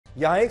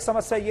यहां एक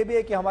समस्या यह भी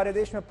है कि हमारे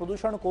देश में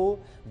प्रदूषण को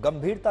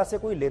गंभीरता से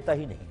कोई लेता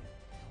ही नहीं है।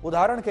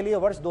 उदाहरण के लिए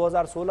वर्ष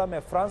 2016 में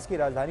फ्रांस की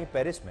राजधानी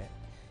पेरिस में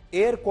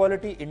एयर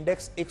क्वालिटी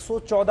इंडेक्स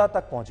 114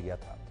 तक पहुंच गया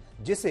था,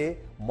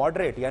 जिसे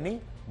मॉडरेट यानी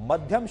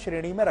मध्यम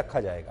श्रेणी में रखा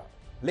जाएगा।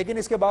 लेकिन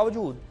इसके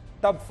बावजूद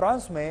तब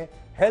फ्रांस में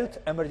हेल्थ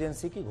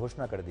इमरजेंसी की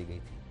घोषणा कर दी गई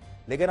थी।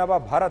 लेकिन अब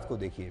आप भारत को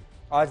देखिए,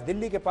 आज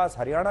दिल्ली के पास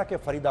हरियाणा के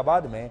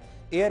फरीदाबाद में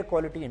एयर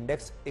क्वालिटी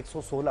इंडेक्स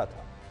 116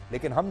 था,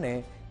 लेकिन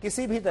हमने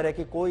किसी भी तरह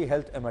की कोई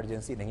हेल्थ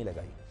इमरजेंसी नहीं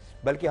लगाई,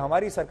 बल्कि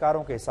हमारी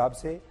सरकारों के हिसाब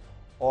से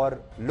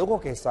और लोगों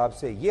के हिसाब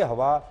से ये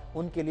हवा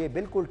उनके लिए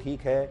बिल्कुल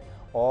ठीक है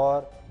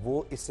और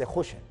वो इससे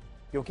खुश हैं,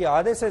 क्योंकि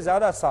आधे से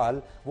ज्यादा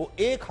साल वो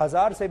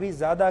 1000 से भी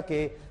ज्यादा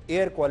के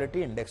एयर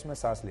क्वालिटी इंडेक्स में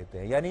सांस लेते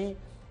हैं। यानी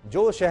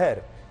जो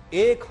शहर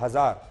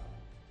 1000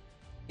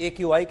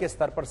 AQI के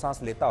स्तर पर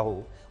सांस लेता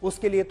हो,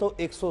 उसके लिए तो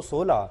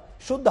 116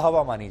 शुद्ध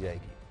हवा मानी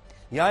जाएगी।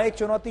 यहां एक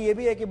चुनौती यह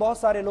भी है कि बहुत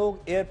सारे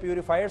लोग एयर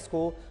प्यूरिफायर्स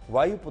को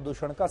वायु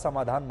प्रदूषण का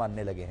समाधान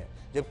मानने लगे हैं,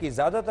 जबकि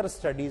ज्यादातर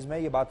स्टडीज में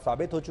यह बात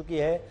साबित हो चुकी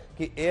है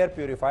कि एयर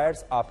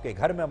प्यूरिफायर्स आपके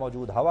घर में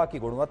मौजूद हवा की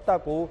गुणवत्ता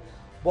को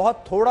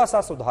बहुत थोड़ा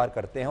सा सुधार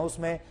करते हैं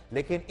उसमें,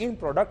 लेकिन इन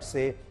प्रोडक्ट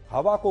से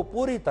हवा को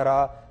पूरी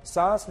तरह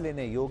सांस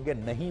लेने योग्य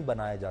नहीं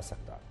बनाया जा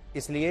सकता।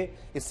 इसलिए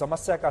इस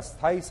समस्या का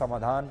स्थायी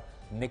समाधान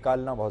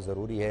निकालना बहुत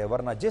जरूरी है,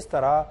 वरना जिस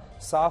तरह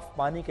साफ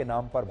पानी के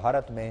नाम पर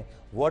भारत में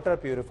वाटर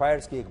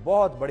प्यूरिफायर्स की एक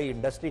बहुत बड़ी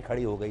इंडस्ट्री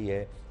खड़ी हो गई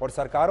है और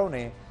सरकारों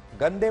ने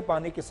गंदे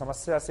पानी की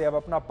समस्या से अब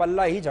अपना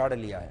पल्ला ही झाड़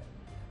लिया है,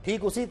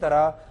 ठीक उसी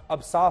तरह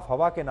अब साफ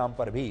हवा के नाम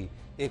पर भी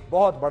एक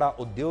बहुत बड़ा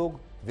उद्योग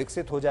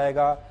विकसित हो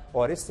जाएगा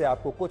और इससे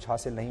आपको कुछ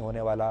हासिल नहीं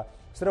होने वाला।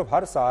 सिर्फ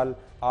हर साल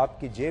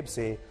आपकी जेब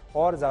से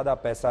और ज्यादा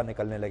पैसा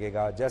निकलने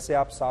लगेगा। जैसे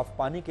आप साफ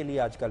पानी के लिए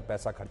आजकल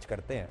पैसा खर्च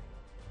करते हैं,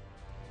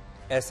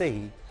 ऐसे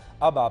ही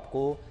अब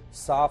आपको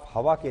साफ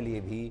हवा के लिए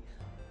भी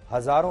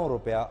हजारों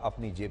रुपया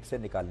अपनी जेब से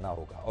निकालना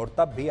होगा और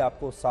तब भी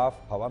आपको साफ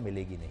हवा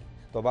मिलेगी नहीं।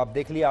 तो अब आप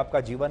देख लिए, आपका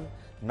जीवन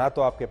ना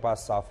तो आपके पास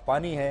साफ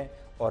पानी है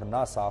और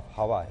ना साफ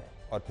हवा है,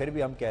 और फिर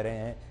भी हम कह रहे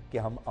हैं कि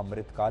हम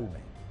अमृतकाल में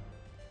हैं।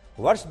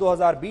 वर्ष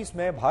 2020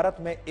 में भारत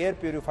में एयर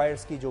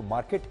प्यूरिफायर्स की जो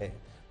मार्केट है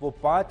वो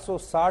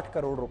 560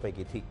 करोड़ रुपए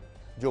की थी,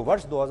 जो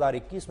वर्ष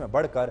 2021 में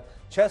बढ़कर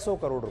 600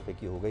 करोड़ रुपए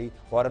की हो गई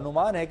और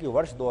अनुमान है कि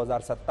वर्ष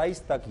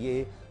 2027 तक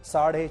ये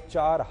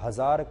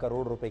 4,500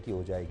 करोड़ रुपए की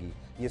हो जाएगी।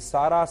 ये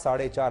सारा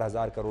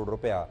 4,500 करोड़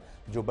रुपया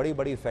जो बड़ी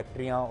बड़ी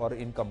फैक्ट्रियां और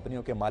इन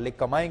कंपनियों के मालिक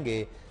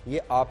कमाएंगे,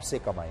 ये आपसे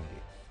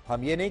कमाएंगे।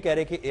 हम ये नहीं कह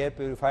रहे कि एयर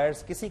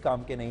प्यूरिफायर्स किसी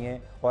काम के नहीं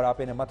है और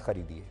आप इन्हें मत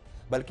खरीदिए,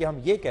 बल्कि हम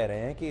ये कह रहे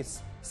हैं कि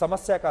इस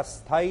समस्या का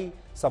स्थायी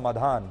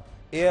समाधान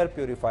एयर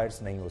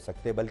प्यूरिफायर्स नहीं हो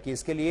सकते, बल्कि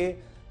इसके लिए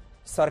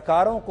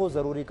सरकारों को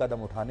जरूरी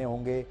कदम उठाने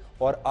होंगे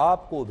और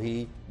आपको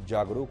भी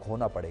जागरूक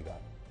होना पड़ेगा।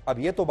 अब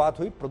ये तो बात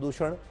हुई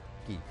प्रदूषण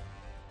की,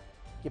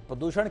 कि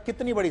प्रदूषण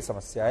कितनी बड़ी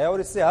समस्या है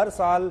और इससे हर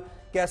साल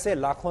कैसे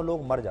लाखों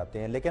लोग मर जाते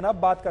हैं। लेकिन अब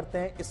बात करते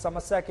हैं इस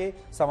समस्या के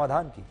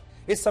समाधान की।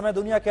 इस समय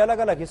दुनिया के अलग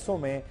अलग हिस्सों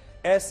में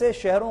ऐसे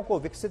शहरों को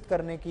विकसित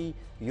करने की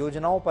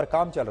योजनाओं पर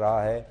काम चल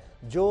रहा है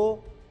जो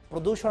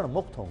प्रदूषण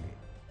मुक्त होंगे।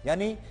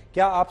 यानी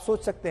क्या आप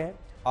सोच सकते हैं,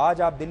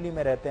 आज आप दिल्ली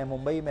में रहते हैं,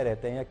 मुंबई में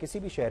रहते हैं या किसी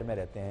भी शहर में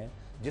रहते हैं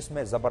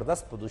जिसमें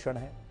जबरदस्त प्रदूषण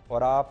है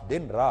और आप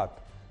दिन रात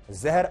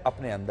जहर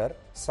अपने अंदर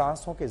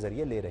सांसों के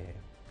जरिए ले रहे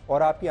हैं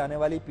और आपकी आने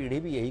वाली पीढ़ी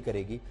भी यही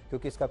करेगी,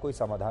 क्योंकि इसका कोई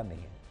समाधान नहीं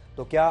है।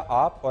 तो क्या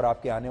आप और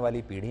आपकी आने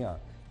वाली पीढ़ियां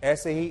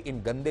ऐसे ही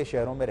इन गंदे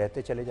शहरों में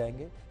रहते चले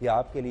जाएंगे, या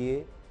आपके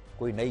लिए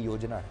कोई नई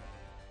योजना है?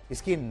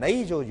 इसकी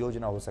नई जो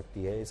योजना हो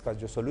सकती है, इसका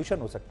जो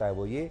सोल्यूशन हो सकता है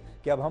वो ये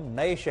कि अब हम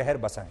नए शहर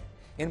बसाएं,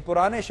 इन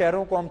पुराने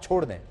शहरों को हम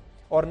छोड़ दें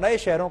और नए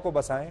शहरों को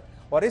बसाएं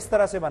और इस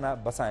तरह से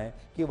बसाएं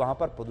कि वहां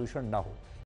पर प्रदूषण ना हो।